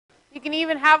You can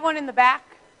even have one in the back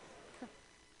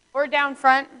or down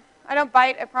front. I don't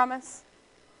bite, I promise.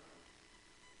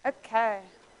 Okay.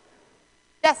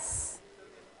 Yes.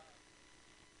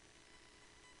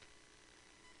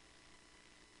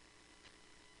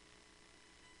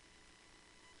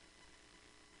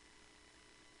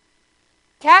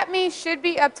 CATME should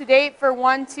be up to date for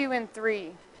 1, 2, and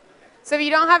 3. So if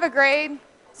you don't have a grade,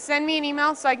 send me an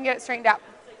email so I can get it straightened out.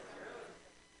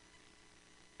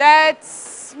 That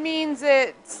means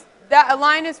that a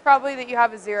line is probably that you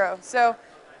have a 0. So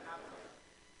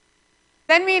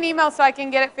send me an email so I can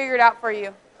get it figured out for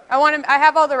you. I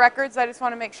have all the records. I just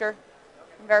want to make sure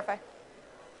and verify.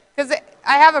 Because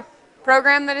I have a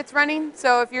program that it's running.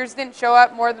 So if yours didn't show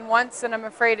up more than once, then I'm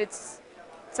afraid it's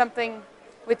something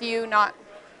with you, not.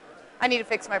 I need to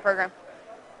fix my program.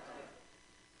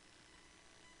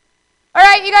 All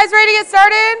right, you guys ready to get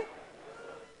started?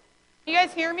 You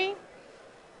guys hear me?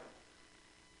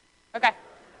 Okay.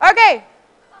 Okay.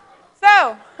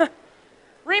 So,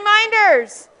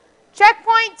 reminders.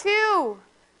 Checkpoint 2.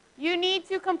 You need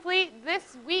to complete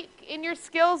this week in your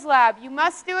skills lab. You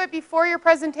must do it before your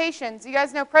presentations. You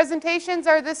guys know presentations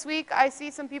are this week. I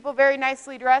see some people very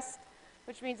nicely dressed,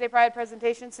 which means they probably had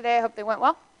presentations today. I hope they went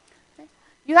well. Okay.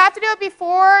 You have to do it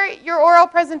before your oral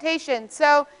presentation.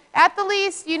 So, at the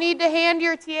least, you need to hand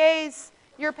your TAs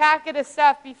your packet of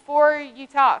stuff before you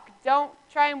talk. Don't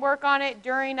try and work on it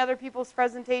during other people's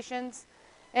presentations.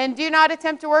 And do not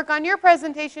attempt to work on your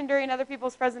presentation during other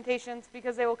people's presentations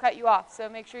because they will cut you off. So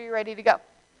make sure you're ready to go.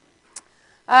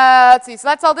 Let's see. So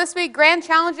that's all this week. Grand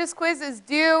Challenges quiz is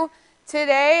due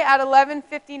today at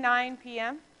 11:59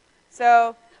 p.m.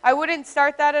 So I wouldn't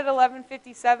start that at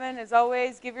 11:57. As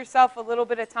always, give yourself a little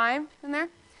bit of time in there.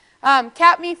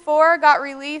 CATME 4 got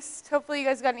released. Hopefully you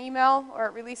guys got an email, or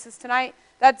it releases tonight.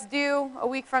 That's due a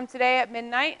week from today at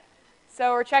midnight.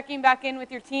 So we're checking back in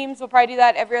with your teams. We'll probably do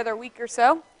that every other week or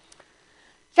so.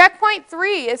 Checkpoint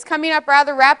 3 is coming up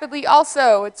rather rapidly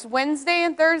also. It's Wednesday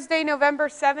and Thursday, November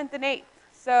 7th and 8th.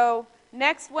 So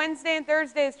next Wednesday and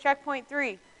Thursday is checkpoint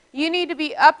 3. You need to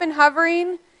be up and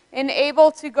hovering and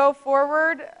able to go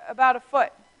forward about a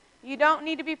foot. You don't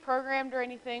need to be programmed or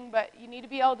anything, but you need to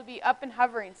be able to be up and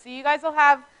hovering. So you guys will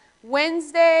have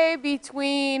Wednesday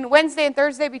and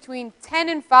Thursday between 10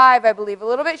 and 5, I believe. A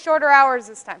little bit shorter hours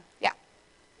this time. Yeah.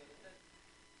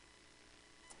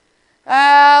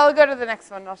 I'll go to the next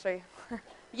one. I'll show you.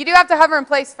 You do have to hover in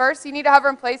place first. You need to hover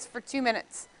in place for 2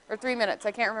 minutes or 3 minutes.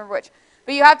 I can't remember which.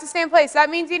 But you have to stay in place. That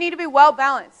means you need to be well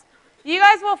balanced. You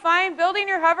guys will find building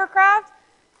your hovercraft,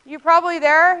 you're probably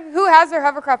there. Who has their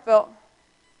hovercraft built?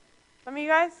 Some of you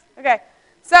guys? Okay.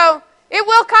 So it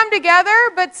will come together,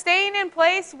 but staying in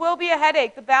place will be a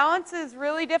headache. The balance is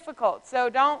really difficult. So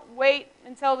don't wait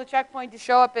until the checkpoint to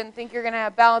show up and think you're going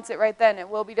to balance it right then. It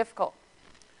will be difficult.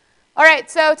 All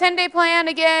right, so 10-day plan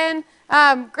again.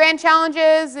 Grand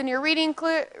challenges and your reading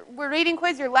quiz,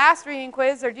 your last reading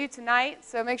quiz are due tonight.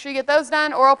 So make sure you get those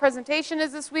done. Oral presentation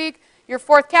is this week. Your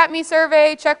 4th CATME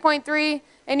survey, checkpoint 3,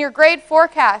 and your grade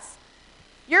forecast.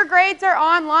 Your grades are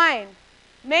online.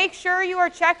 Make sure you are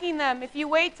checking them. If you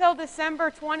wait till December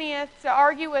 20th to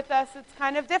argue with us, it's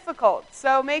kind of difficult.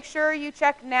 So make sure you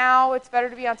check now. It's better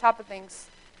to be on top of things.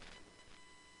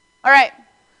 All right.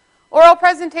 Oral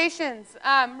presentations.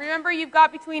 Remember, you've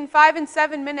got between 5 and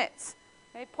 7 minutes.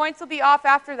 Okay? Points will be off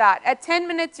after that. At 10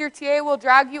 minutes, your TA will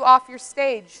drag you off your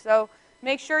stage. So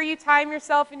make sure you time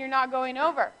yourself and you're not going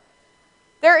over.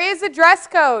 There is a dress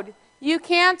code. You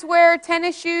can't wear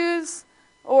tennis shoes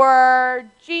or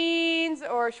jeans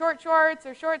or short shorts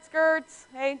or short skirts.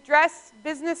 Okay? Dress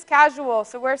business casual,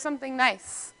 so wear something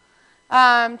nice.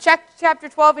 Check chapter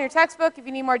 12 in your textbook if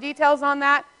you need more details on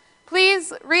that.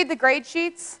 Please read the grade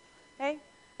sheets. Okay?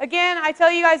 Again, I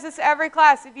tell you guys this every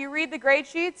class. If you read the grade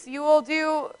sheets, you will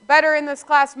do better in this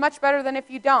class, much better than if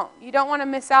you don't. You don't want to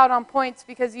miss out on points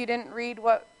because you didn't read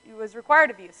what was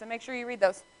required of you, so make sure you read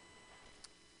those.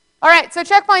 All right, so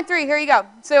checkpoint 3, here you go.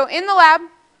 So in the lab,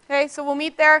 okay, so we'll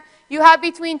meet there. You have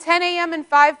between 10 a.m. and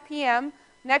 5 p.m.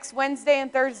 next Wednesday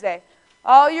and Thursday.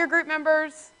 All your group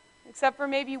members, except for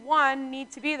maybe one,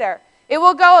 need to be there. It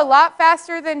will go a lot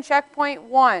faster than checkpoint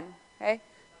 1, okay?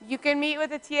 You can meet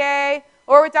with a TA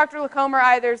or with Dr.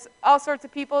 Lacomeri. There's all sorts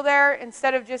of people there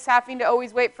instead of just having to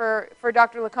always wait for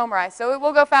Dr. Lacomeri. So it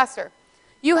will go faster.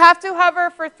 You have to hover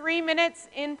for 3 minutes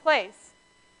in place.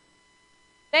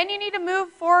 Then you need to move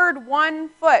forward 1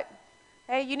 foot.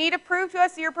 Okay? You need to prove to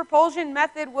us that your propulsion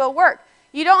method will work.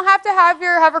 You don't have to have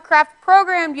your hovercraft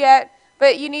programmed yet,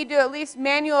 but you need to at least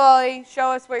manually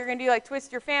show us what you're going to do, like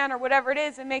twist your fan or whatever it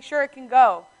is, and make sure it can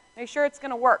go. Make sure it's going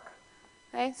to work.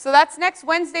 Okay? So that's next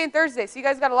Wednesday and Thursday. So you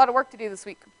guys got a lot of work to do this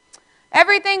week.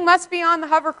 Everything must be on the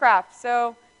hovercraft.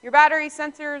 So your battery,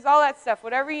 sensors, all that stuff,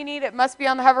 whatever you need, it must be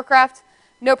on the hovercraft.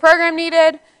 No program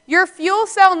needed. Your fuel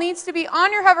cell needs to be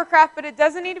on your hovercraft, but it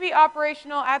doesn't need to be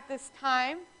operational at this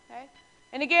time. Okay?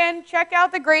 And again, check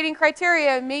out the grading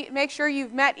criteria and make sure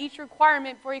you've met each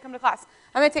requirement before you come to class.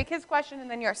 I'm going to take his question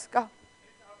and then yours. Go.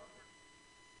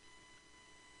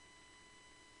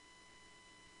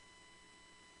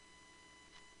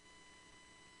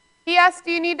 He asked,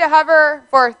 do you need to hover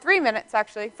for 3 minutes,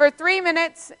 actually, for 3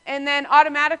 minutes and then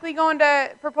automatically go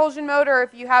into propulsion mode, or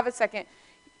if you have a second?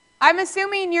 I'm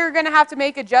assuming you're going to have to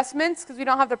make adjustments because we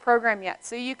don't have the program yet.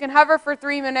 So you can hover for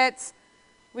 3 minutes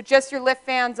with just your lift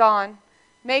fans on.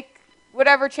 Make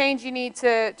whatever change you need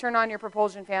to turn on your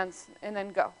propulsion fans and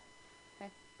then go. Okay?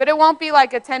 But it won't be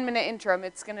like a 10-minute interim.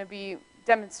 It's going to be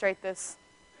demonstrate this.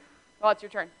 Well, it's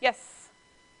your turn. Yes?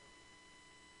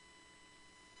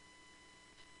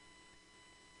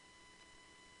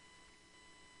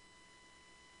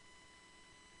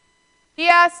 He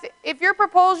asked, if your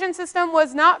propulsion system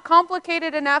was not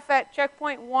complicated enough at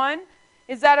checkpoint 1,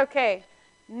 is that okay?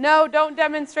 No, don't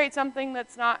demonstrate something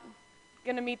that's not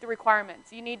going to meet the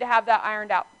requirements. You need to have that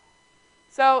ironed out.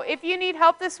 So if you need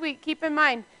help this week, keep in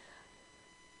mind,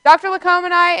 Dr. Lacombe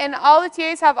and I and all the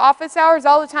TAs have office hours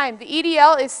all the time. The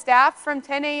EDL is staffed from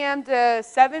 10 a.m. to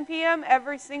 7 p.m.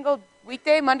 every single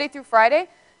weekday, Monday through Friday.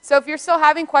 So if you're still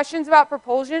having questions about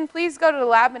propulsion, please go to the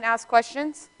lab and ask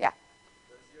questions. Yeah.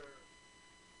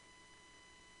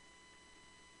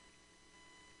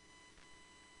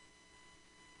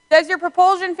 Does your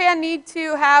propulsion fan need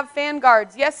to have fan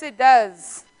guards? Yes, it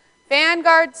does. Fan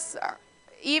guards,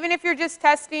 even if you're just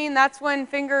testing, that's when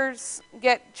fingers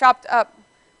get chopped up.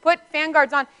 Put fan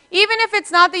guards on. Even if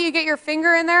it's not that you get your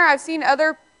finger in there, I've seen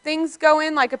other things go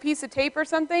in, like a piece of tape or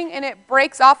something, and it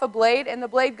breaks off a blade, and the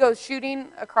blade goes shooting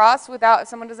across without, if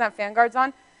someone doesn't have fan guards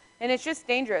on, and it's just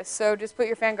dangerous. So just put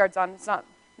your fan guards on. It's not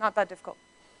that difficult.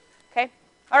 Okay?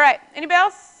 All right. Anybody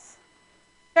else?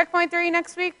 Checkpoint 3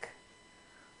 next week?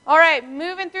 All right,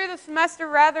 moving through the semester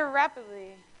rather rapidly.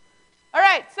 All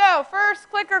right, so first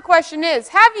clicker question is,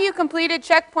 have you completed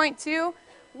checkpoint 2?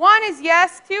 1 is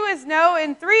yes, 2 is no,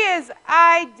 and 3 is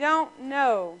I don't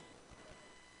know.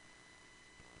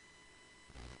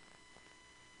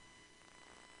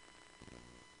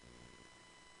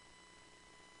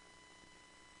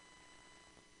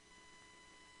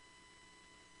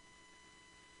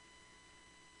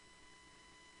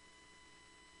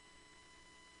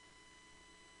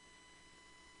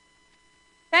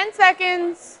 Ten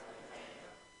seconds.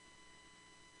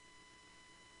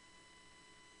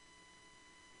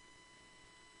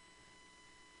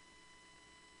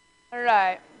 All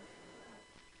right.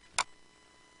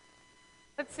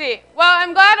 Let's see. Well,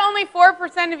 I'm glad only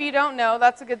 4% of you don't know.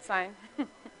 That's a good sign.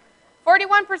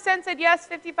 41% said yes,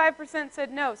 55%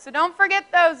 said no. So don't forget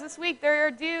those this week. They're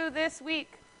due this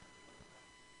week.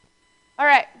 All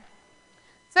right.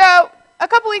 So a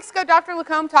couple weeks ago, Dr.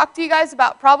 Lacombe talked to you guys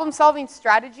about problem-solving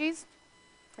strategies.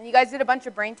 And you guys did a bunch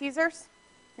of brain teasers.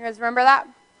 You guys remember that?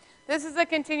 This is a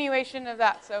continuation of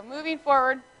that. So moving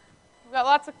forward, we've got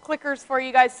lots of clickers for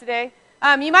you guys today.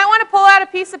 You might want to pull out a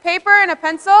piece of paper and a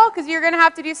pencil because you're going to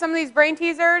have to do some of these brain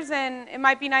teasers, and it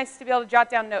might be nice to be able to jot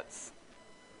down notes.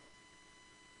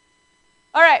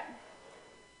 All right.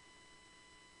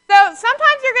 So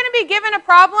sometimes you're going to be given a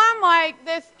problem like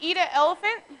this eat an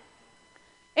elephant,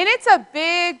 and it's a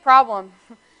big problem.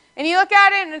 And you look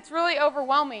at it, and it's really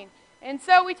overwhelming. And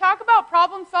so we talk about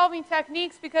problem-solving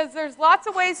techniques because there's lots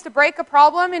of ways to break a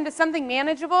problem into something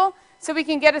manageable so we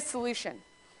can get a solution.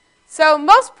 So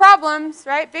most problems,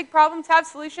 right, big problems have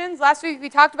solutions. Last week we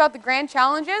talked about the grand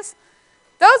challenges.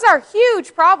 Those are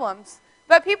huge problems,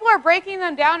 but people are breaking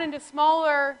them down into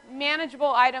smaller,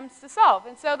 manageable items to solve.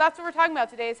 And so that's what we're talking about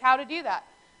today is how to do that.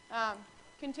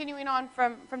 Continuing on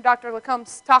from Dr.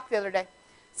 Lacombe's talk the other day.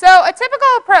 So a typical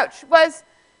approach was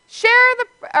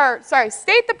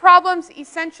state the problem's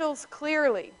essentials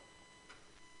clearly.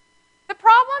 The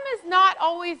problem is not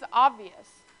always obvious.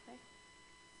 Okay?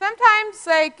 Sometimes,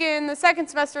 like in the second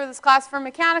semester of this class for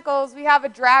mechanicals, we have a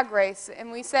drag race,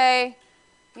 and we say,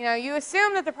 you know, you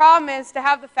assume that the problem is to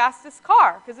have the fastest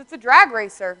car, because it's a drag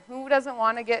racer. Who doesn't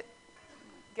want to get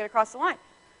across the line?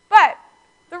 But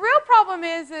the real problem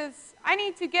is I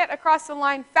need to get across the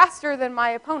line faster than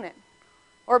my opponent,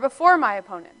 or before my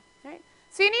opponent. Right?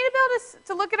 So you need to be able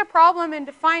to look at a problem and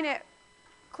define it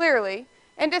clearly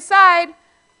and decide,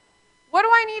 what do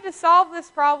I need to solve this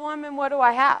problem and what do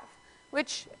I have?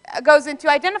 Which goes into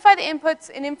identify the inputs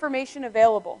and information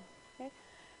available. Okay?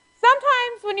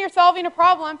 Sometimes when you're solving a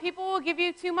problem, people will give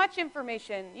you too much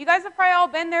information. You guys have probably all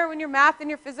been there when your math and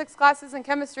your physics classes and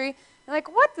chemistry. You're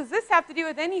like, what does this have to do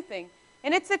with anything?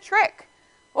 And it's a trick.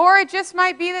 Or it just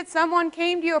might be that someone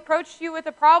came to you, approached you with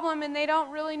a problem, and they don't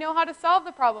really know how to solve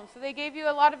the problem. So they gave you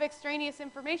a lot of extraneous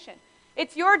information.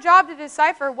 It's your job to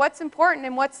decipher what's important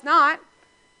and what's not,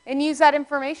 and use that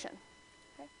information.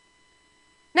 Okay.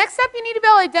 Next up, you need to be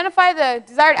able to identify the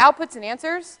desired outputs and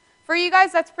answers. For you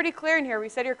guys, that's pretty clear in here. We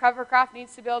said your cover craft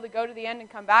needs to be able to go to the end and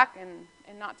come back and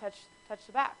not touch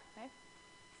the back. Okay?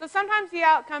 So sometimes the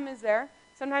outcome is there.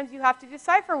 Sometimes you have to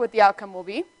decipher what the outcome will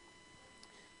be.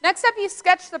 Next up, you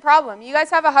sketch the problem. You guys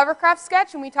have a hovercraft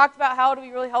sketch, and we talked about how it'll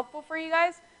be really helpful for you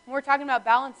guys when we're talking about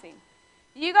balancing.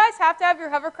 You guys have to have your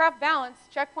hovercraft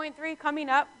balanced, checkpoint 3 coming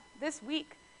up this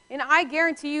week. And I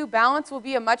guarantee you balance will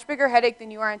be a much bigger headache than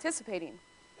you are anticipating.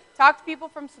 Talk to people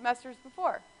from semesters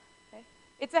before. Okay?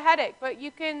 It's a headache, but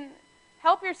you can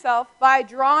help yourself by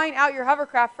drawing out your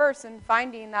hovercraft first and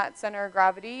finding that center of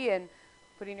gravity and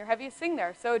putting your heaviest thing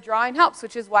there. So drawing helps,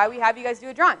 which is why we have you guys do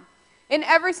a drawing. In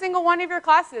every single one of your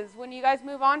classes, when you guys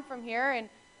move on from here, and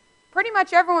pretty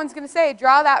much everyone's going to say,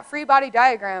 draw that free body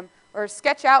diagram or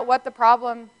sketch out what the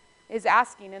problem is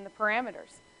asking and the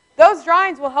parameters. Those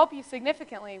drawings will help you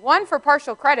significantly. One, for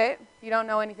partial credit. If you don't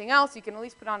know anything else, you can at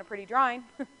least put on a pretty drawing.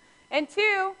 And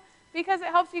two, because it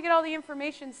helps you get all the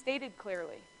information stated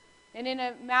clearly and in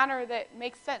a manner that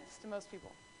makes sense to most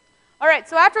people. All right,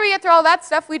 so after we get through all that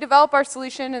stuff, we develop our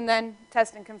solution and then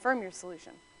test and confirm your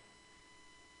solution.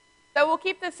 So we'll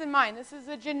keep this in mind. This is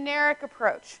a generic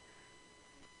approach.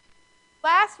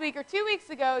 Last week or 2 weeks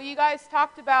ago, you guys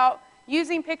talked about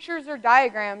using pictures or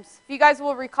diagrams. If you guys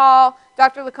will recall,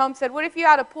 Dr. Lacombe said, what if you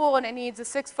had a pool and it needs a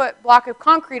 6-foot block of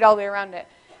concrete all the way around it?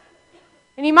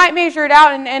 And you might measure it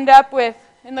out and end up with,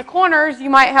 in the corners, you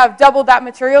might have doubled that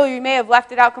material, or you may have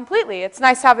left it out completely. It's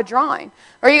nice to have a drawing.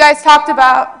 Or you guys talked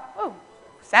about, oh,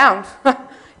 sound.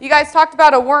 You guys talked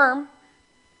about a worm.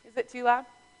 Is it too loud?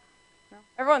 No?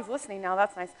 Everyone's listening now,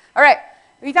 that's nice. All right,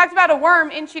 we talked about a worm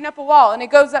inching up a wall, and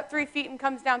it goes up 3 feet and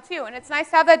comes down 2. And it's nice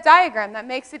to have that diagram. That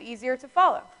makes it easier to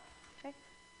follow. Okay?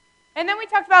 And then we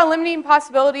talked about eliminating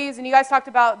possibilities, and you guys talked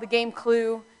about the game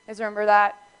Clue. You guys remember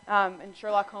that? And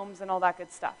Sherlock Holmes and all that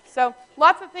good stuff. So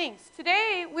lots of things.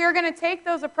 Today, we're going to take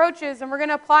those approaches, and we're going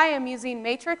to apply them using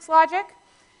matrix logic,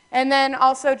 and then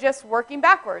also just working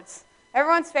backwards.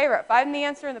 Everyone's favorite. Find the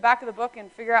answer in the back of the book and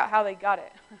figure out how they got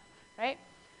it. Right?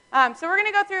 So we're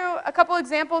going to go through a couple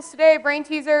examples today, brain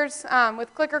teasers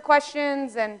with clicker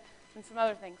questions and some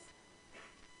other things.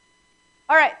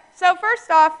 All right, so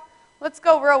first off, let's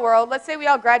go real world. Let's say we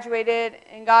all graduated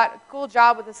and got a cool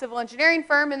job with a civil engineering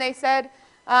firm, and they said,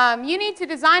 you need to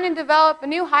design and develop a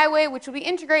new highway which will be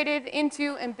integrated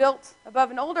into and built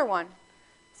above an older one.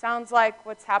 Sounds like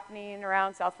what's happening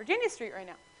around South Virginia Street right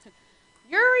now.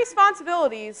 Your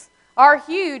responsibilities are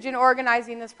huge in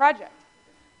organizing this project.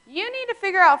 You need to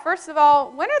figure out, first of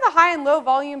all, when are the high and low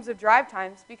volumes of drive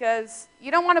times, because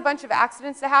you don't want a bunch of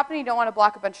accidents to happen, you don't want to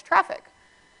block a bunch of traffic.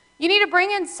 You need to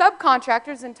bring in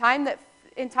subcontractors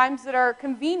in times that are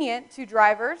convenient to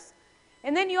drivers.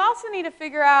 And then you also need to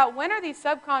figure out, when are these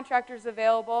subcontractors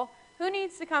available, who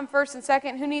needs to come first and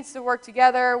second, who needs to work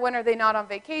together, when are they not on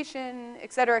vacation,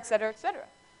 et cetera, et cetera, et cetera.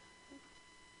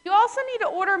 You also need to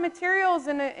order materials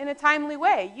in a timely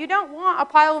way. You don't want a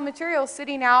pile of materials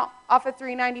sitting out off of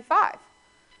 395.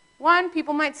 One,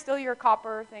 people might steal your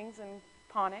copper things and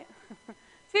pawn it.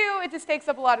 Two, it just takes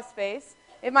up a lot of space.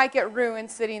 It might get ruined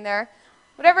sitting there.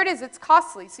 Whatever it is, it's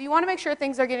costly. So you want to make sure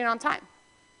things are getting on time.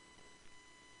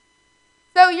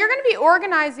 So you're going to be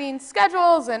organizing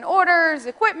schedules and orders,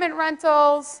 equipment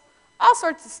rentals, all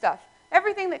sorts of stuff.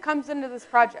 Everything that comes into this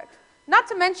project. Not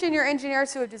to mention your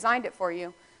engineers who have designed it for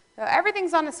you. So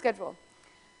everything's on a schedule.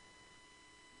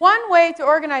 One way to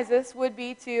organize this would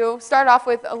be to start off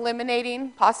with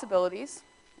eliminating possibilities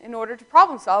in order to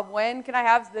problem solve. When can I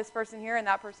have this person here and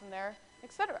that person there,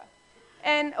 etc.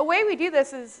 And a way we do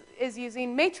this is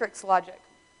using matrix logic.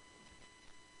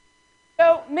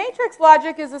 So matrix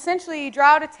logic is essentially you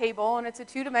draw out a table, and it's a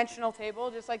two-dimensional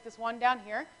table, just like this one down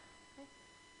here.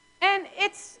 And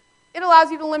it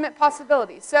allows you to limit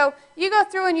possibilities. So you go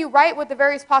through and you write what the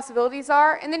various possibilities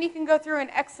are, and then you can go through and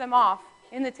X them off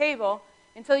in the table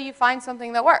until you find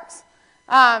something that works.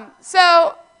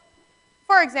 So,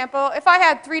 for example, if I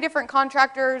had 3 different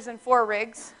contractors and 4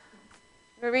 rigs,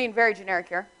 we're being very generic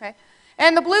here, okay?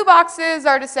 And the blue boxes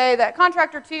are to say that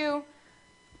contractor 2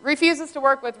 refuses to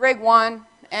work with rig 1,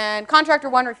 and contractor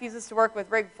 1 refuses to work with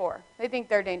rig 4. They think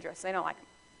they're dangerous. They don't like them.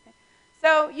 Okay?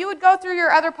 So you would go through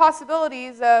your other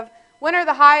possibilities of when are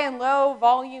the high and low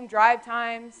volume drive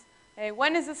times, Okay,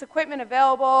 when is this equipment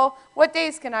available? What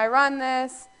days can I run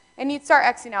this? And you'd start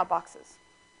Xing out boxes.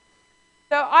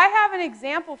 So I have an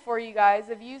example for you guys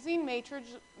of using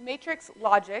matrix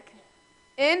logic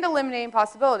and eliminating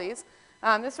possibilities.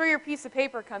 This is where your piece of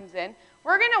paper comes in.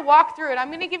 We're going to walk through it. I'm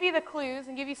going to give you the clues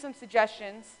and give you some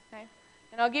suggestions. Okay?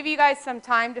 And I'll give you guys some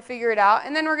time to figure it out.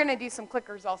 And then we're going to do some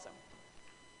clickers also.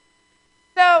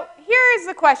 So here is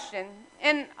the question.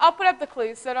 And I'll put up the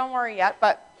clues, so don't worry yet.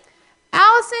 But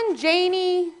Allison,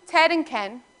 Janie, Ted, and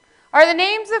Ken are the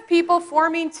names of people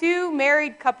forming two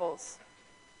married couples.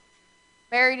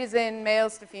 Married is in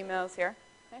males to females here.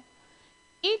 Okay?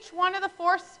 Each one of the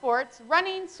four sports,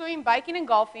 running, swimming, biking, and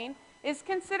golfing, is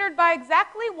considered by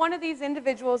exactly one of these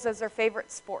individuals as their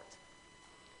favorite sport.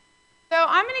 So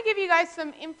I'm going to give you guys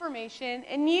some information,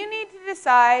 and you need to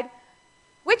decide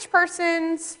which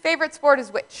person's favorite sport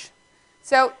is which.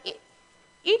 So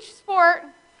each sport,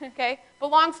 okay,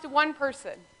 belongs to one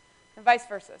person, and vice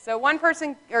versa. So one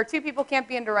person or two people can't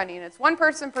be into running. It's one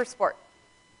person per sport.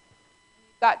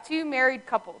 Got two married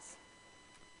couples.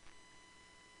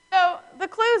 So the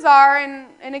clues are,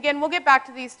 and again, we'll get back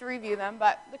to these to review them,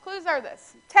 but the clues are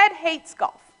this. Ted hates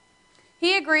golf.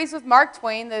 He agrees with Mark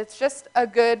Twain that it's just a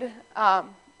good,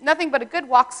 nothing but a good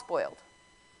walk spoiled.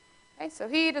 Okay, so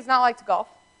he does not like to golf.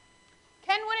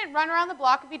 Ken wouldn't run around the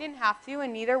block if he didn't have to,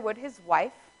 and neither would his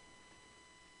wife.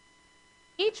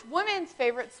 Each woman's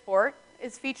favorite sport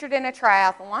is featured in a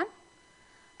triathlon.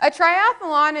 A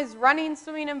triathlon is running,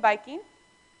 swimming, and biking.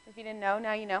 If you didn't know,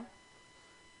 now you know.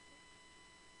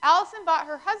 Allison bought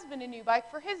her husband a new bike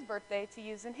for his birthday to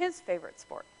use in his favorite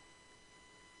sport.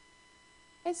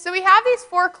 Okay, so we have these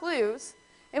four clues,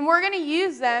 and we're going to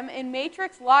use them in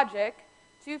matrix logic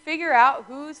to figure out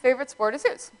whose favorite sport is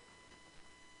whose.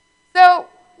 So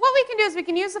what we can do is we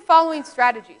can use the following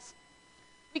strategies.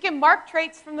 We can mark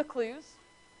traits from the clues,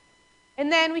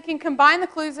 and then we can combine the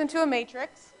clues into a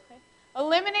matrix, okay,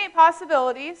 eliminate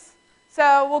possibilities.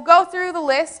 So we'll go through the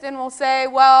list and we'll say,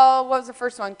 well, what was the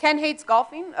first one? Ken hates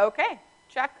golfing. Okay,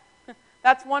 check.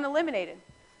 That's one eliminated,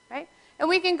 right? And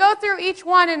we can go through each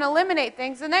one and eliminate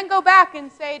things and then go back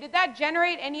and say, did that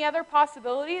generate any other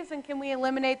possibilities, and can we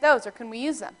eliminate those or can we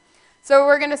use them? So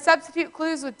we're going to substitute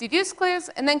clues with deduced clues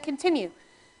and then continue.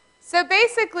 So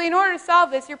basically, in order to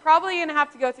solve this, you're probably going to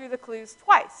have to go through the clues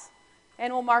twice,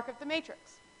 and we'll mark up the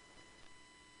matrix.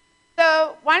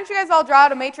 So why don't you guys all draw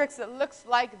out a matrix that looks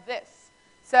like this?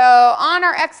 So on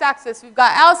our x-axis, we've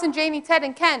got Allison, Janie, Ted,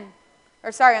 and Ken.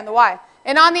 Or sorry, on the y.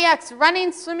 And on the x,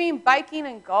 running, swimming, biking,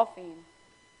 and golfing.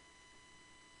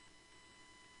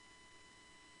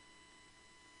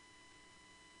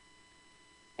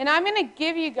 And I'm going to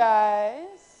give you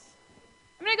guys,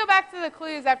 I'm going to go back to the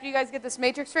clues after you guys get this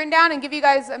matrix written down and give you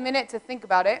guys a minute to think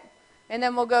about it. And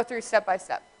then we'll go through step by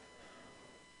step.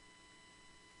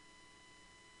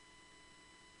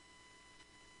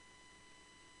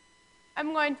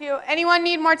 I'm going to, anyone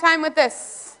need more time with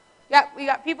this? Yep, we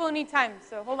got people who need time,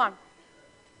 so hold on.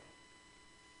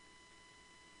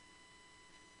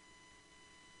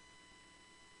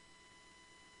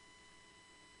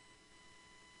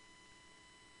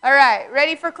 All right,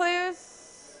 ready for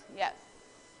clues? Yes.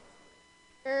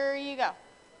 Here you go.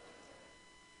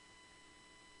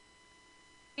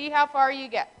 See how far you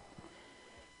get.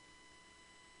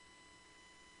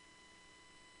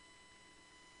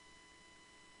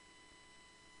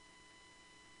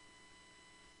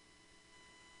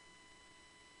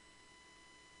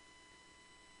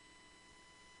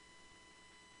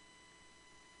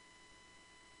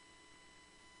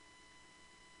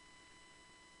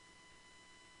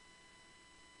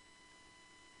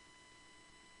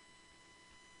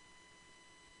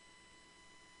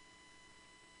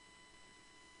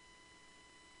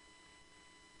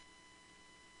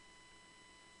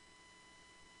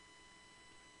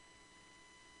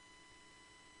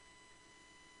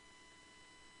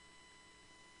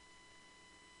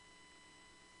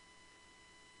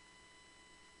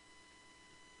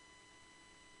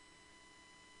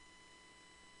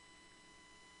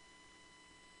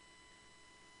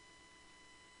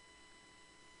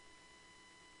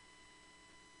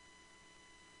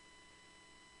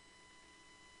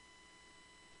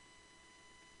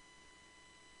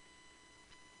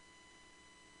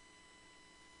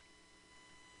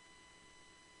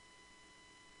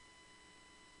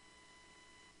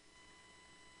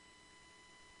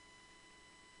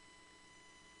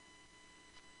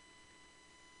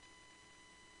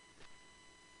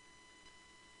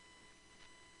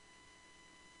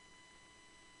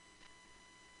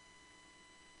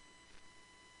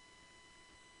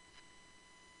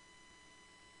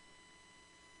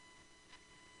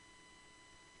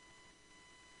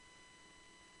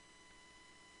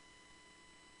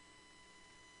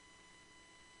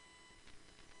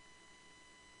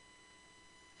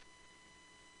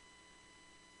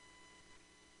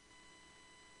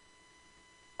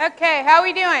 Okay, how are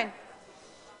we doing?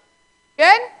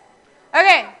 Good?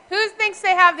 Okay, who thinks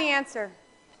they have the answer?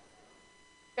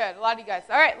 Good, a lot of you guys.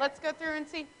 All right, let's go through and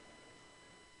see.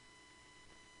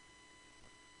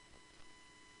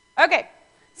 Okay,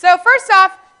 so first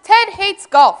off, Ted hates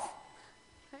golf.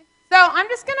 Okay. So I'm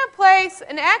just going to place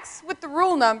an X with the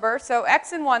rule number. So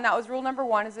X and 1, that was rule number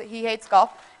 1, is that he hates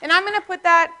golf. And I'm going to put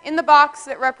that in the box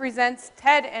that represents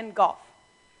Ted and golf.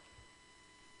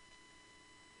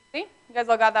 See? You guys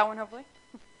all got that one, hopefully?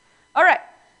 All right.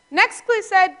 Next clue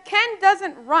said Ken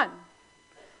doesn't run.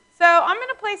 So I'm going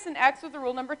to place an X with the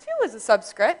rule number 2 as a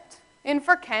subscript in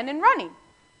for Ken and running.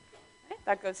 Okay,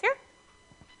 that goes here.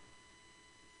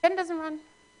 Ken doesn't run.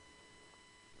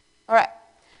 All right.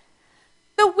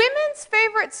 The women's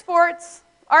favorite sports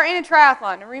are in a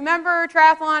triathlon. And remember,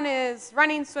 triathlon is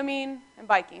running, swimming, and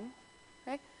biking.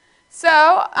 Okay? So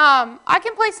I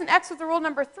can place an X with the rule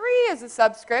number 3 as a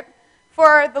subscript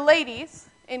for the ladies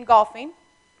in golfing.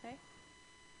 Okay?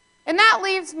 And that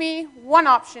leaves me one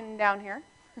option down here.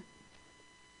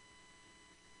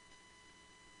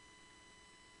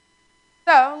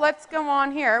 So let's go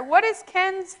on here. What is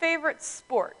Ken's favorite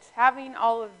sport? Having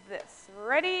all of this.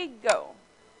 Ready, go.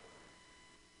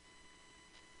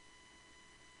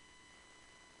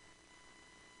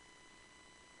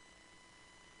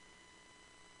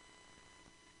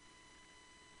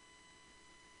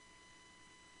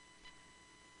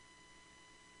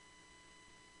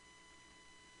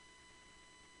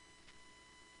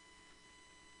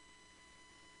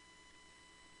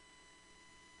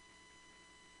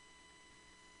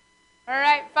 All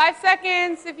right, 5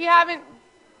 seconds. If you haven't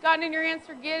gotten in your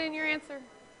answer, get in your answer.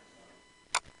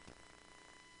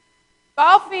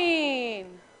 Golfing.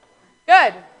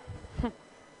 Good.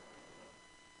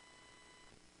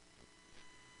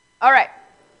 All right.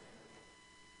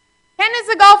 Ken is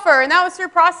a golfer, and that was through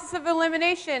process of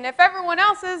elimination. If everyone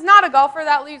else is not a golfer,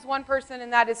 that leaves one person,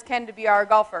 and that is Ken to be our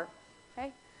golfer.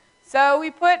 Okay? So we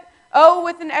put O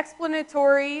with an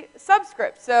explanatory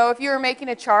subscript. So if you were making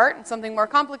a chart and something more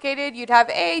complicated, you'd have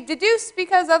A, deduced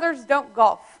because others don't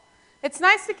golf. It's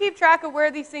nice to keep track of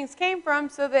where these things came from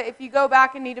so that if you go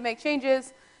back and need to make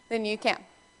changes, then you can.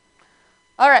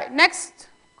 All right, next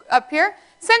up here.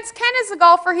 Since Ken is a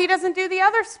golfer, he doesn't do the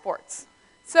other sports.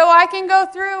 So I can go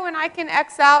through and I can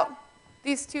X out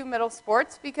these 2 middle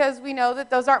sports because we know that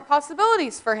those aren't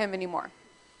possibilities for him anymore.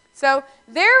 So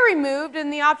they're removed,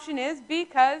 and the option is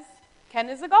because Ken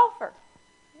is a golfer.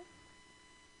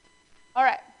 All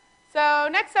right, so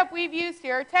next up we've used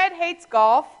here, Ted hates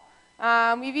golf.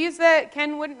 We've used that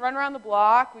Ken wouldn't run around the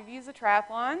block. We've used the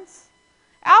triathlons.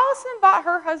 Allison bought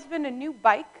her husband a new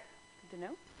bike. Good to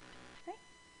know. Okay.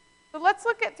 So let's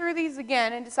look through these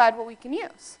again and decide what we can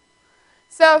use.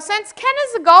 So since Ken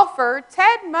is a golfer,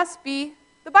 Ted must be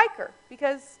the biker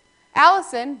because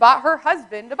Allison bought her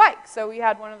husband a bike. So we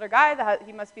had one other guy,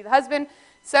 he must be the husband.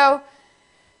 So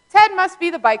Ted must be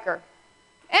the biker.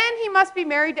 And he must be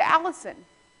married to Allison.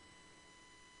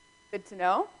 Good to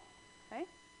know. Okay.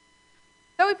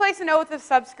 So we place a O with a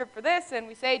subscript for this, and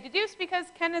we say, deduce because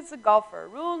Ken is a golfer.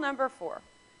 Rule number 4.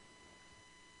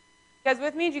 You guys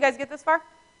with me? Did you guys get this far?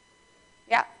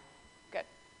 Yeah? Good.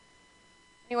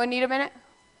 Anyone need a minute?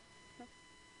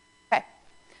 Okay.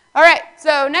 All right,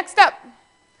 so next up,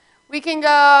 we can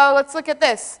go, let's look at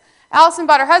this. Allison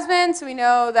bought her husband, so we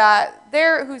know that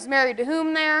who's married to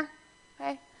whom there.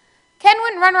 Okay. Ken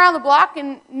wouldn't run around the block,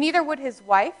 and neither would his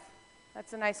wife.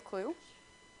 That's a nice clue.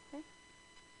 Okay.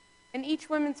 And each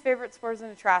woman's favorite sport is in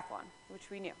a triathlon, which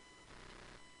we knew.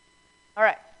 All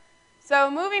right.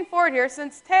 So moving forward here,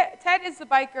 since Ted is the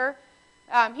biker,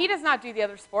 he does not do the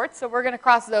other sports, so we're going to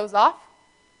cross those off.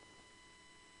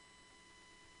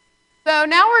 So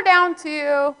now we're down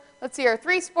to, let's see here,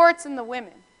 3 sports and the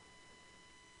women.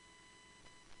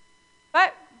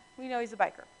 But we know he's a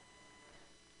biker.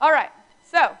 All right,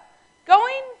 so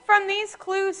going from these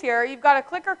clues here, you've got a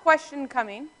clicker question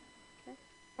coming. Okay.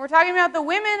 We're talking about the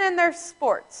women and their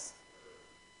sports.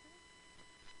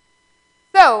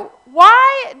 So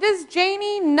why does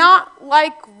Janie not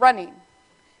like running?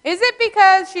 Is it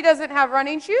because she doesn't have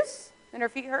running shoes and her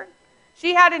feet hurt?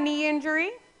 She had a knee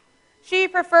injury? She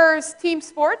prefers team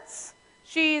sports?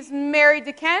 She's married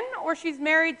to Ken, or she's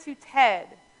married to Ted?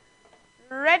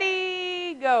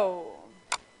 Ready, go.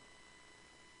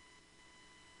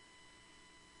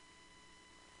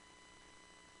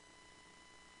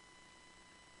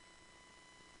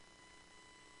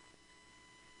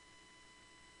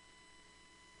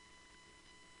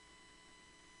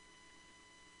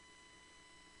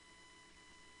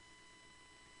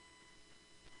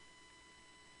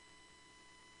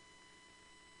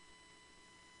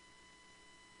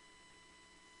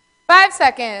 5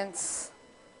 seconds.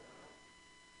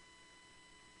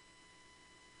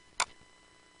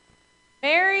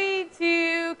 Mary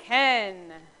to Ken.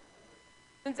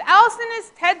 Since Allison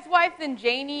is Ted's wife, then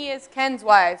Janie is Ken's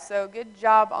wife. So good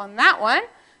job on that one.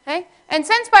 Okay? And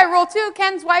since by rule 2,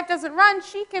 Ken's wife doesn't run,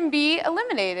 she can be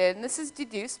eliminated. And this is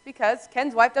deduced because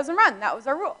Ken's wife doesn't run. That was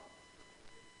our rule.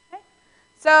 Okay?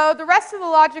 So the rest of the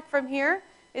logic from here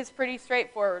is pretty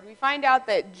straightforward. We find out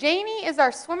that Janie is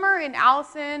our swimmer and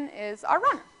Allison is our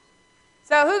runner.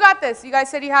 So who got this? You guys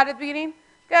said you had it at the beginning?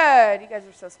 Good. You guys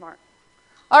are so smart.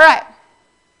 All right.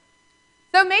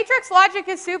 So matrix logic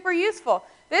is super useful.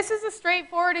 This is a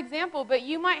straightforward example, but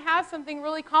you might have something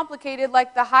really complicated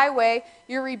like the highway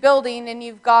you're rebuilding and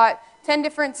you've got 10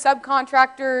 different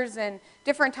subcontractors and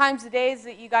different times of days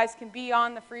that you guys can be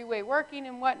on the freeway working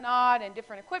and whatnot and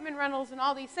different equipment rentals and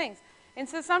all these things. And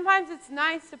so sometimes it's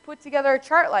nice to put together a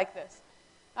chart like this.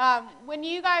 When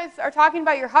you guys are talking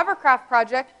about your hovercraft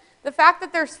project, the fact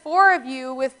that there's 4 of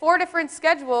you with 4 different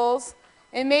schedules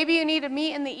and maybe you need to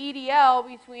meet in the EDL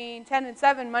between 10 and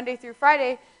 7, Monday through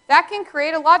Friday, that can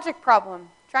create a logic problem,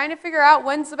 trying to figure out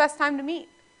when's the best time to meet.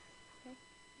 Okay.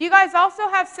 You guys also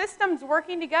have systems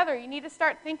working together. You need to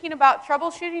start thinking about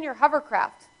troubleshooting your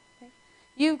hovercraft. Okay.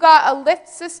 You've got a lift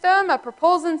system, a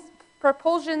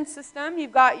propulsion system.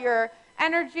 You've got your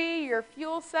energy, your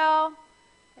fuel cell,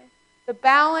 okay. The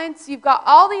balance. You've got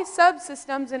all these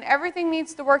subsystems, and everything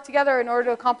needs to work together in order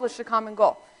to accomplish a common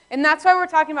goal. And that's why we're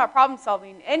talking about problem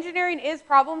solving. Engineering is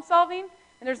problem solving,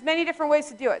 and there's many different ways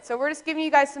to do it. So we're just giving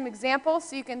you guys some examples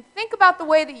so you can think about the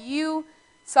way that you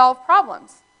solve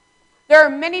problems. There are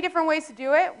many different ways to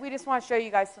do it. We just want to show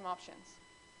you guys some options.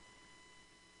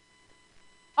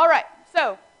 All right,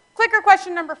 so clicker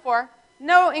question number 4.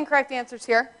 No incorrect answers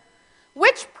here.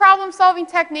 Which problem solving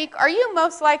technique are you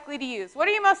most likely to use? What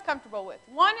are you most comfortable with?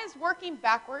 1 is working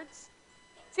backwards.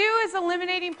 2 is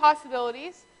eliminating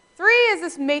possibilities. 3 is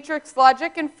this matrix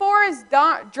logic, and 4 is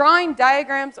drawing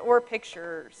diagrams or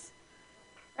pictures.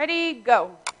 Ready,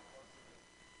 go.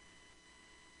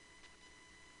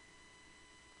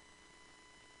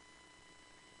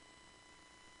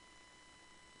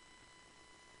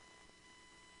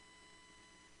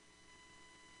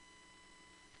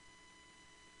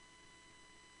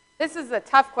 This is a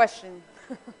tough question.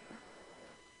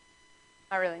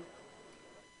 Not really.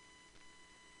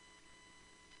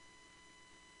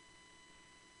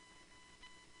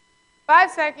 Five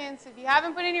seconds. If you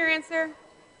haven't put in your answer.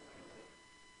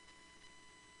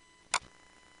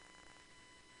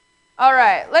 All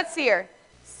right, let's see here.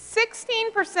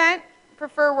 16%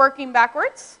 prefer working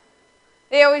backwards.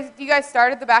 You guys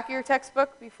started the back of your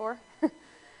textbook before?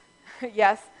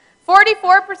 Yes.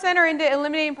 44% are into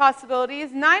eliminating possibilities.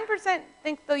 9%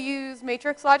 think they'll use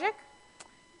matrix logic.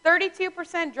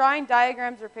 32% drawing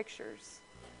diagrams or pictures.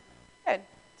 Good.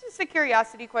 Just a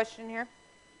curiosity question here.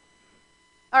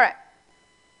 All right.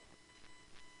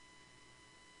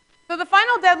 So the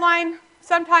final deadline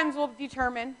sometimes will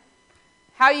determine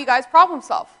how you guys problem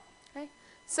solve. Okay?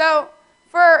 So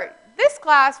for this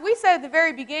class, we said at the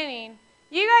very beginning,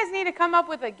 you guys need to come up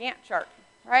with a Gantt chart,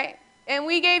 right? And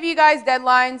we gave you guys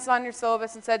deadlines on your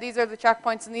syllabus and said these are the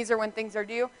checkpoints and these are when things are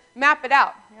due. Map it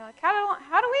out. You're like,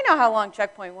 how do we know how long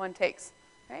checkpoint 1 takes?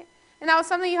 Right? And that was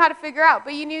something you had to figure out,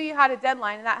 but you knew you had a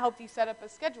deadline and that helped you set up a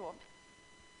schedule.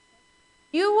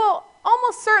 You will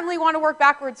almost certainly want to work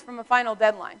backwards from a final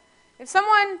deadline. If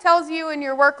someone tells you in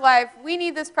your work life, we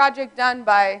need this project done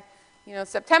by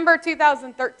September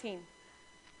 2013,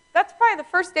 that's probably the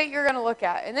first date you're going to look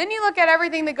at. And then you look at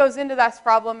everything that goes into that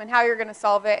problem and how you're going to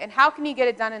solve it and how can you get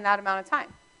it done in that amount of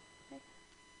time. Okay?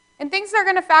 And things are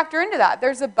going to factor into that.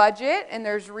 There's a budget and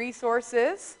there's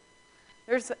resources.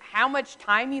 There's how much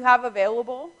time you have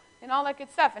available and all that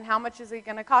good stuff and how much is it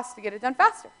going to cost to get it done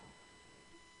faster.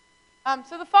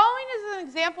 So the following is an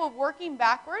example of working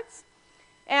backwards.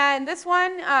 And this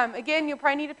one, again, you'll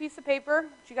probably need a piece of paper,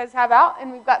 which you guys have out,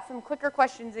 and we've got some clicker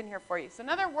questions in here for you. So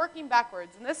another working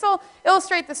backwards, and this will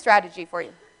illustrate the strategy for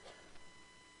you.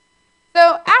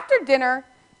 So after dinner,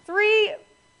 3,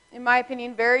 in my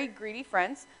opinion, very greedy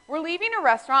friends were leaving a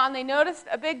restaurant, and they noticed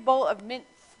a big bowl of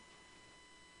mints.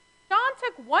 John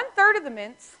took 1/3 of the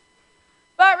mints,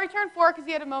 but returned 4 because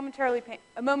he had a momentary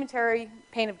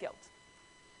pain of guilt.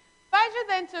 Abijah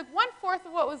then took 1/4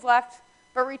 of what was left,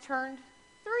 but returned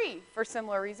 3 for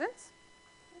similar reasons.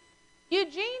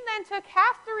 Eugene then took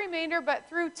half the remainder, but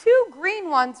threw 2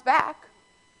 green ones back.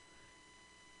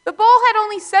 The bowl had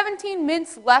only 17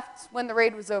 mints left when the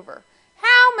raid was over.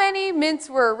 How many mints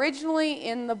were originally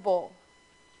in the bowl?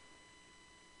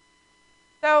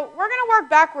 So we're going to work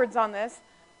backwards on this.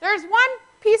 There's one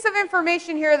piece of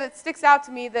information here that sticks out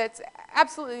to me that's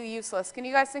absolutely useless. Can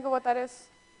you guys think of what that is?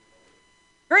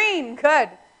 Green, good.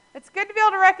 It's good to be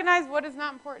able to recognize what is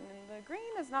not important, and the green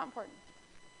is not important.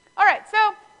 All right,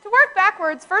 so to work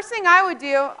backwards, first thing I would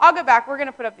do, I'll go back, we're going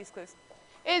to put up these clues,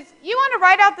 is you want to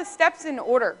write out the steps in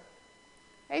order.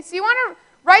 Okay, so you want to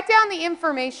write down the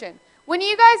information. When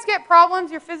you guys get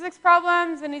problems, your physics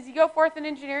problems, and as you go forth in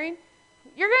engineering,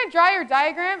 you're going to draw your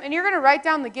diagram, and you're going to write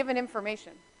down the given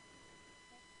information.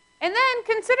 And then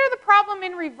consider the problem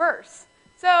in reverse.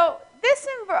 So this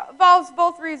involves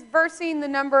both reversing the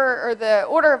number or the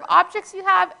order of objects you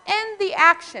have and the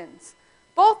actions.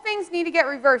 Both things need to get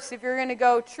reversed if you're going to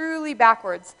go truly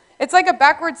backwards. It's like a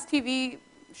backwards TV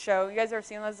show. You guys ever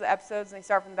seen those episodes and they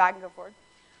start from the back and go forward?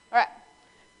 All right.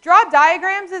 Draw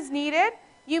diagrams as needed.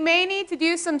 You may need to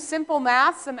do some simple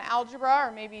math, some algebra,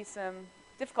 or maybe some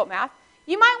difficult math.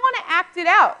 You might want to act it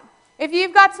out. If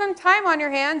you've got some time on your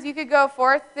hands, you could go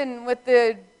forth and with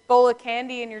the bowl of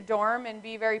candy in your dorm and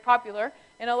be very popular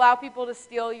and allow people to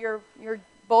steal your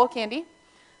bowl of candy.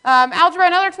 Algebra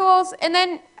and other tools. And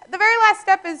then the very last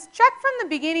step is check from the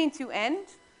beginning to end.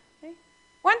 Okay?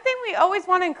 One thing we always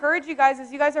want to encourage you guys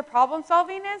as you guys are problem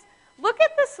solving is look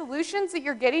at the solutions that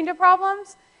you're getting to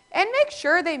problems and make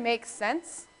sure they make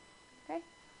sense. Okay?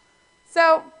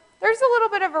 So there's a little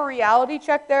bit of a reality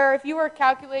check there. If you were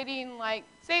calculating, like,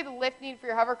 say the lift need for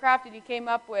your hovercraft and you came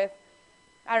up with,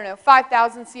 I don't know,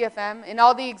 5,000 CFM, and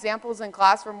all the examples in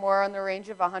class were more on the range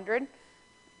of 100,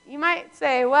 you might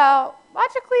say, well,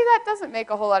 logically that doesn't make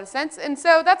a whole lot of sense. And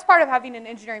so that's part of having an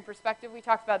engineering perspective we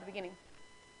talked about at the beginning.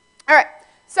 All right,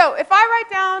 so if I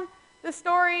write down the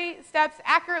story steps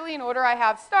accurately in order, I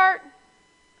have start.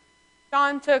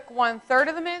 John took 1/3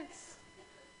 of the mints.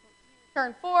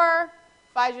 Return 4.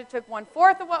 Fijah took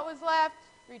 1/4 of what was left.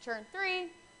 Return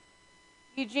 3.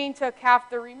 Eugene took half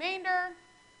the remainder.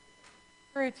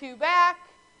 Threw 2 back.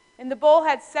 And the bowl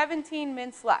had 17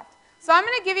 mints left. So I'm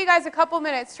going to give you guys a couple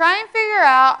minutes. Try and figure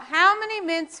out how many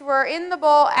mints were in the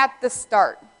bowl at the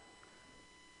start.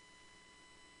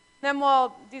 Then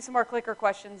we'll do some more clicker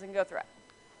questions and go through it.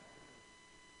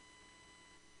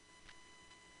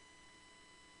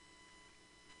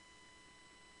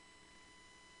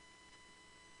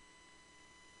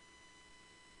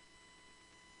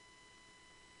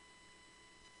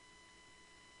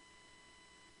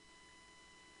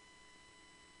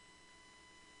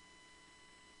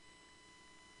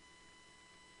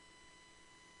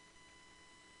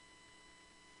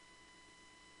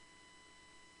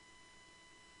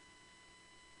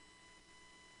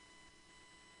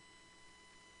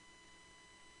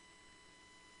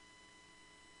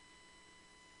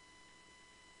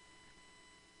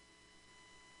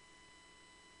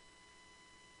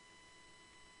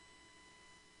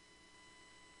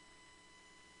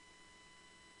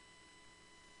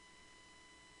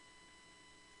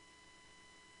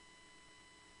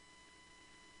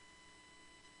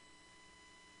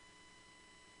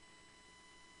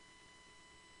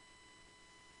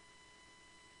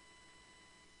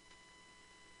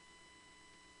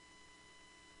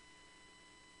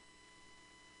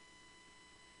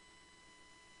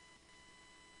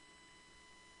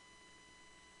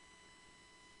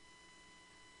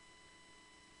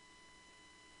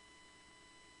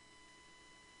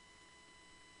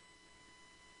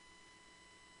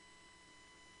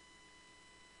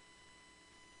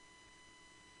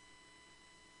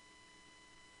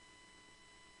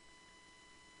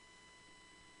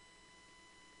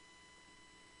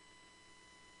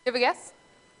 Do you have a guess?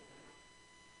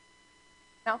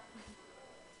 No?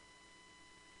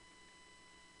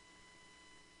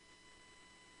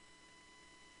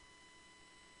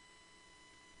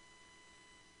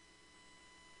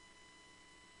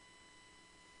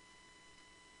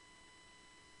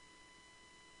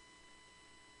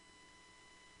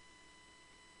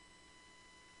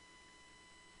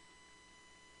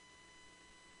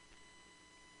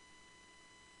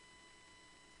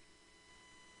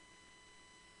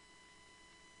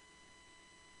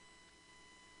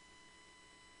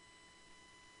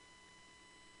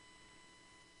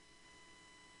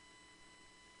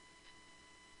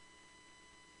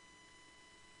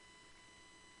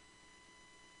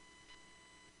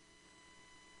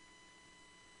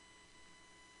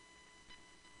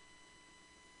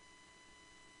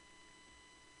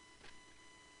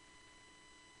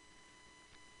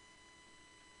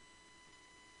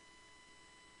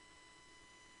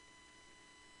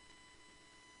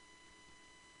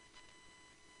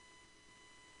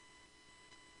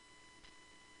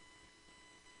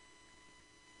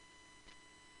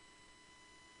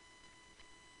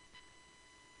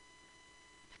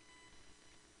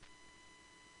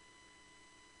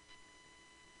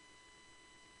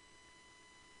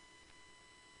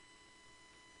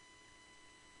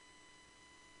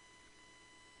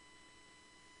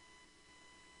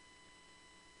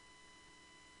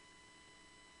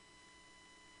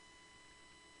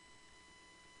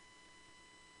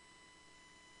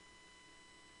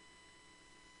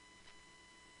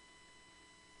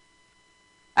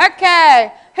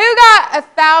 Okay, who got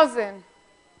 1,000?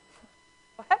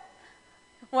 What?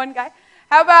 One guy?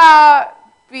 How about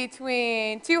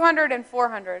between 200 and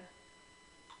 400?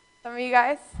 Some of you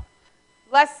guys?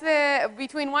 Less than,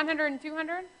 between 100 and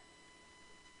 200? A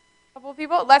couple of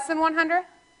people? Less than 100?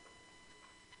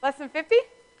 Less than 50?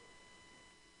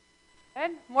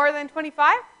 Good. More than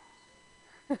 25?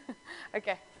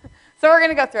 Okay, so we're going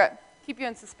to go through it. Keep you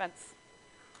in suspense.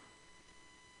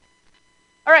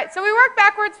 All right, so we work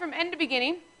backwards from end to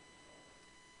beginning.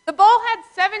 The bowl had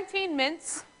 17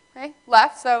 mints, okay,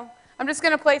 left, so I'm just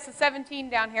going to place a 17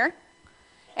 down here.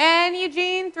 And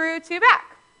Eugene threw 2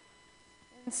 back.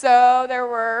 And so there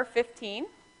were 15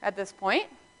 at this point.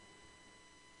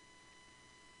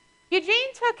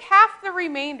 Eugene took half the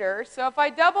remainder, so if I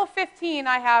double 15,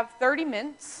 I have 30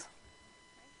 mints.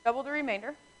 Double the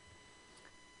remainder.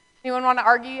 Anyone want to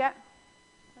argue yet?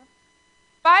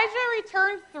 Baija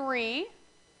returned 3,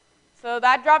 so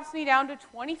that drops me down to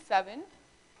 27.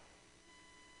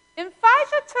 And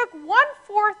Faija took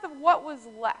 1/4 of what was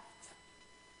left,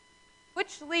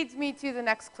 which leads me to the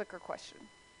next clicker question.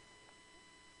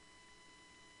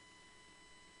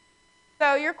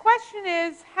 So your question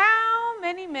is, how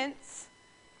many mints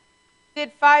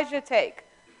did Faija take?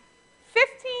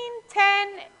 15,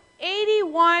 10,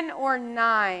 81, or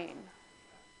 9?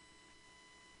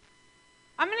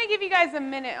 I'm going to give you guys a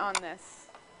minute on this.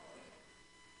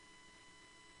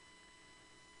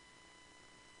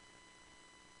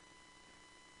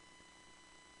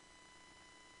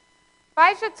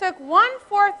 Faija took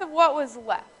 1/4 of what was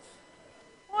left.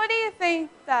 What do you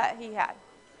think that he had?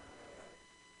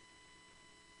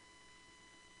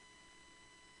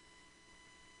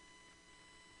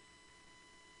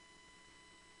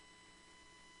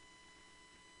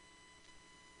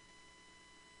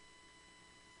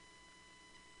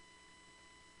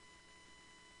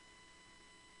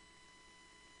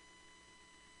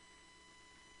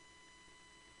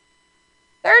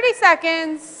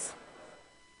 Seconds.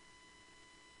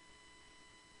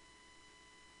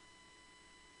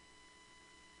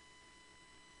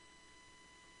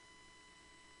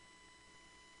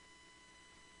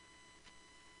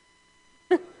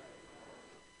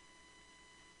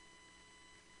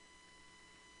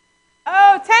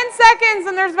 Oh, 10 seconds,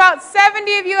 and there's about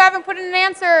 70 of you who haven't put in an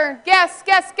answer. Guess,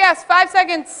 guess, guess. 5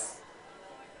 seconds.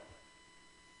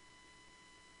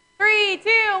 3,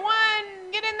 2,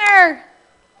 1, get in there.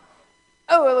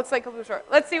 Oh, it looks like a little short.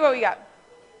 Let's see what we got.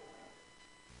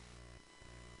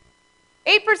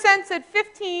 8% said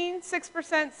 15,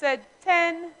 6% said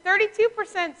 10,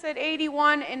 32% said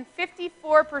 81, and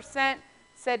 54%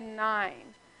 said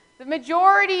 9. The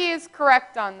majority is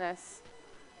correct on this.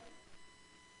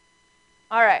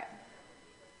 All right.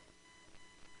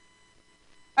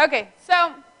 Okay,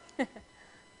 so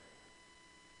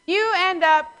you end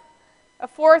up, a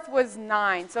 1/4 was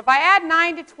 9. So if I add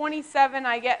 9 to 27,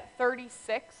 I get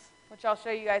 36, which I'll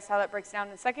show you guys how that breaks down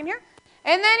in a second here.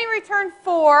 And then he returned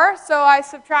 4, so I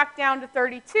subtract down to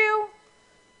 32.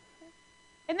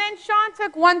 And then Sean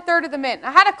took 1/3 of the mint. I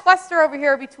had a cluster over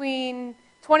here between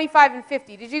 25 and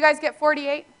 50. Did you guys get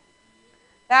 48?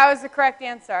 That was the correct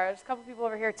answer. There's a couple people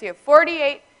over here too.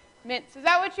 48 mints. Is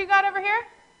that what you got over here?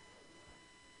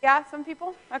 Yeah, some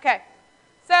people? Okay.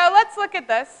 So let's look at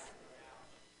this.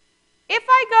 If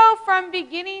I go from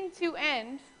beginning to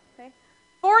end, okay,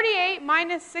 48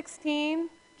 minus 16,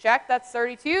 check, that's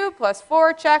 32, plus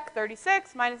 4, check,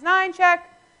 36, minus 9,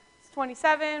 check, it's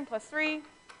 27, plus 3.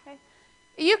 Okay.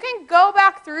 You can go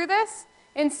back through this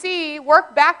and see,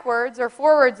 work backwards or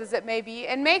forwards as it may be,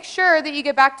 and make sure that you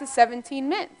get back to 17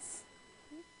 mints.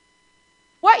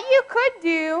 What you could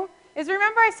do is,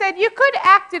 remember I said you could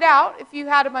act it out if you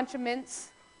had a bunch of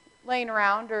mints laying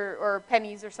around or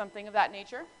pennies or something of that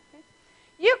nature.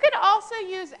 You could also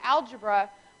use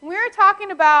algebra. When we were talking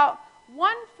about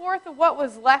 1/4 of what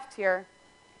was left here,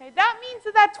 okay, that means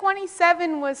that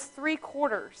 27 was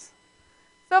 3/4.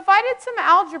 So if I did some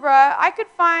algebra, I could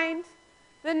find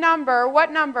the number,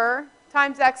 what number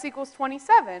times x equals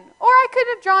 27. Or I could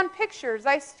have drawn pictures.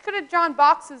 I could have drawn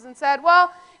boxes and said,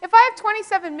 well, if I have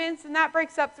 27 mints and that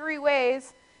breaks up 3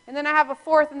 ways, and then I have a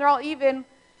 1/4 and they're all even,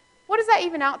 what does that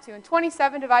even out to? And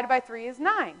 27 divided by 3 is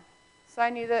 9. So I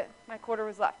knew that my 1/4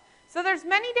 was left. So there's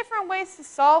many different ways to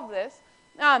solve this.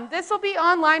 This will be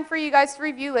online for you guys to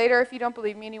review later if you don't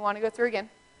believe me and you want to go through again.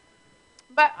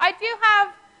 But I do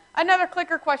have another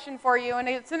clicker question for you, and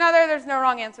it's another, there's no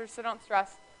wrong answers, so don't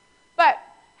stress. But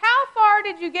how far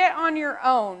did you get on your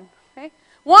own? Okay.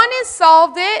 1 is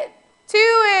solved it, 2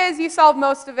 is you solved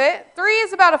most of it, 3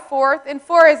 is about a 1/4, and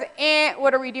 4 is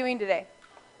what are we doing today?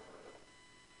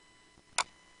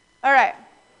 All right.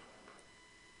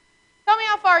 Tell me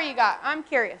how far you got. I'm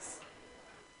curious.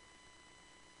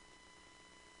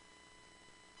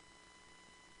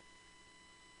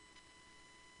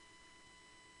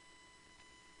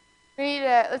 We need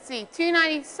to, let's see,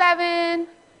 297.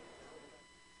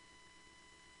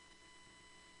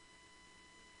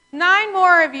 9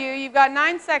 more of you. You've got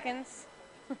 9 seconds.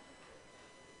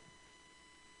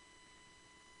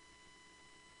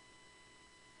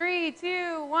 3,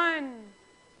 2, 1.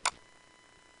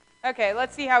 Okay,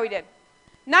 let's see how we did.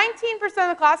 19% of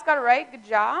the class got it right. Good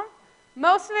job.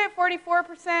 Most of it,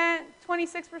 44%,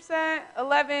 26%,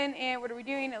 11, and what are we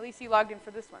doing? At least you logged in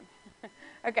for this one.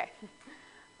 Okay.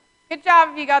 Good job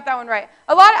if you got that one right.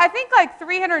 I think like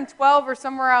 312 or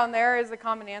somewhere around there is a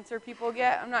common answer people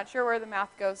get. I'm not sure where the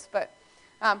math goes, but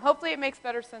hopefully it makes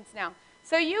better sense now.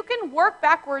 So you can work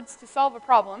backwards to solve a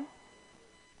problem.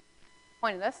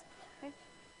 Point of this. Okay.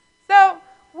 So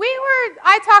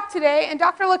I talked today, and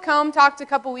Dr. Lacombe talked a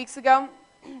couple weeks ago,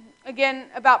 again,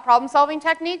 about problem-solving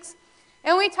techniques.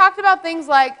 And we talked about things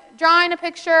like drawing a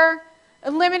picture,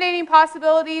 eliminating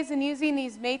possibilities, and using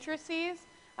these matrices.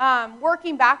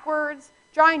 Working backwards,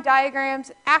 drawing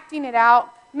diagrams, acting it out,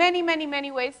 many, many,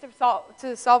 many ways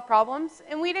to solve problems,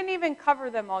 and we didn't even cover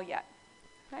them all yet,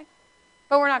 okay?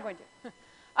 But we're not going to.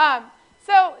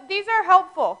 So these are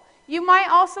helpful. You might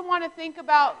also want to think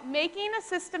about making a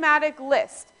systematic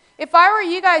list. If I were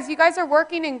you guys are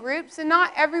working in groups, and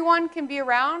not everyone can be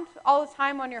around all the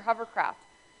time on your hovercraft.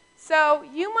 So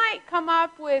you might come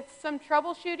up with some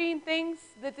troubleshooting things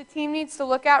that the team needs to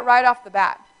look at right off the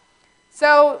bat.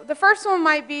 So the first one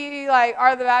might be like,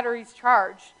 are the batteries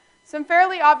charged? Some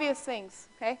fairly obvious things,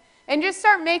 okay? And just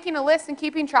start making a list and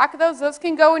keeping track of those. Those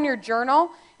can go in your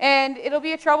journal, and it'll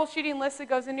be a troubleshooting list that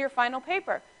goes into your final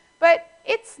paper. But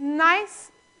it's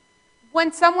nice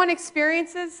when someone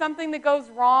experiences something that goes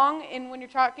wrong, and when you're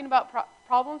talking about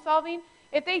problem solving,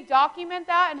 if they document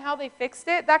that and how they fixed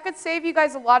it, that could save you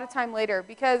guys a lot of time later,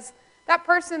 because that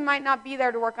person might not be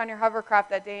there to work on your hovercraft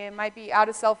that day and might be out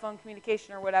of cell phone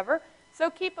communication or whatever. So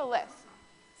keep a list.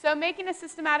 So making a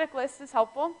systematic list is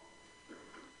helpful.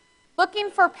 Looking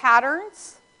for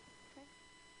patterns. Okay.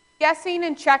 Guessing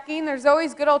and checking. There's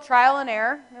always good old trial and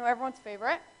error. You know, everyone's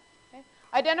favorite. Okay.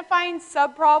 Identifying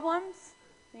subproblems.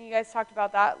 You guys talked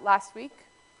about that last week.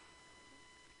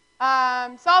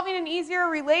 Solving an easier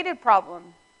related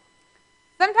problem.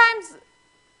 Sometimes,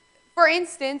 for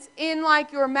instance, in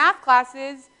like your math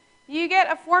classes, you get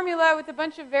a formula with a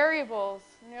bunch of variables.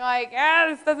 And you're like,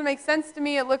 this doesn't make sense to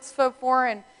me. It looks so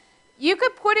foreign. You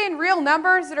could put in real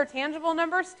numbers that are tangible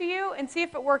numbers to you and see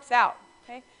if it works out.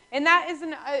 Okay? And that is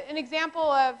an example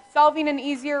of solving an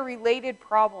easier related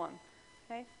problem.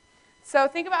 Okay? So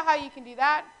think about how you can do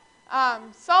that.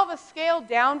 Solve a scaled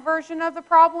down version of the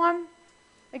problem.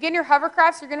 Again, your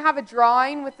hovercrafts, you're going to have a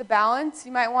drawing with the balance.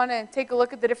 You might want to take a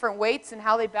look at the different weights and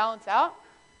how they balance out.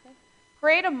 Okay?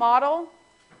 Create a model.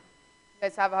 You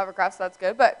guys have a hovercraft, so that's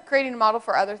good, but creating a model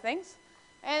for other things.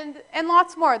 And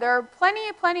lots more. There are plenty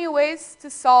of ways to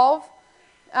solve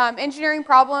engineering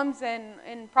problems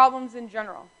and problems in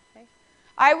general. Okay?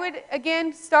 I would,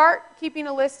 again, start keeping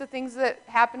a list of things that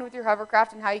happen with your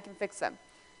hovercraft and how you can fix them.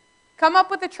 Come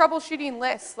up with a troubleshooting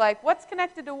list, like what's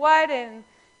connected to what, and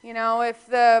you know, if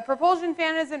the propulsion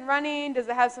fan isn't running, does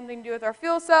it have something to do with our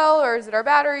fuel cell, or is it our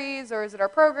batteries, or is it our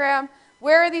program?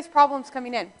 Where are these problems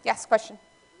coming in? Yes, question?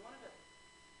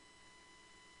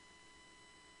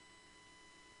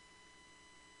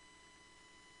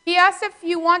 He asked if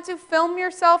you want to film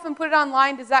yourself and put it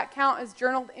online, does that count as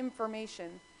journaled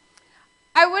information?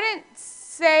 I wouldn't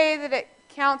say that it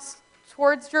counts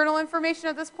towards journal information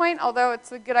at this point, although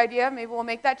it's a good idea. Maybe we'll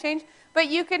make that change. But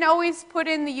you can always put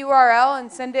in the URL and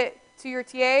send it to your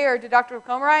TA or to Dr.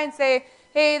 Lacombe and say,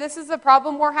 hey, this is a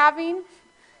problem we're having.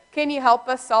 Can you help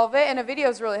us solve it? And a video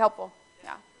is really helpful.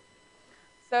 Yeah.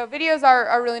 So videos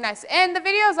are really nice. And the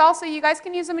videos also, you guys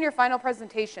can use them in your final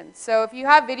presentation. So if you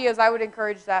have videos, I would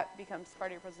encourage that becomes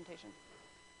part of your presentation.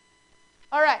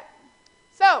 All right.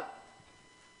 So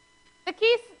the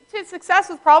key to success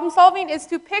with problem solving is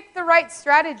to pick the right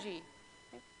strategy.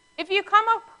 If you come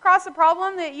across a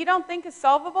problem that you don't think is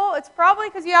solvable, it's probably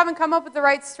because you haven't come up with the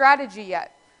right strategy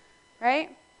yet, right?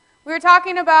 We were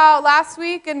talking about last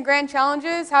week in Grand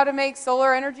Challenges how to make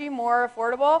solar energy more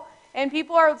affordable, and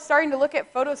people are starting to look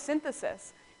at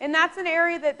photosynthesis. And that's an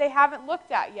area that they haven't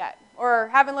looked at yet, or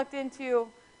haven't looked into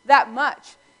that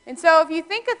much. And so if you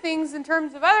think of things in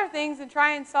terms of other things and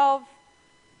try and solve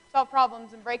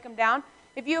problems and break them down,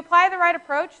 if you apply the right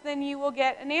approach, then you will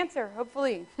get an answer,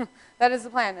 hopefully. That is the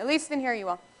plan. At least in here you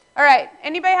will. All right,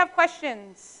 anybody have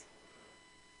questions?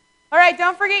 All right,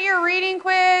 don't forget your reading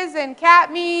quiz and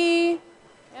cat me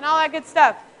and all that. that good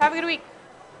stuff. Have a good week.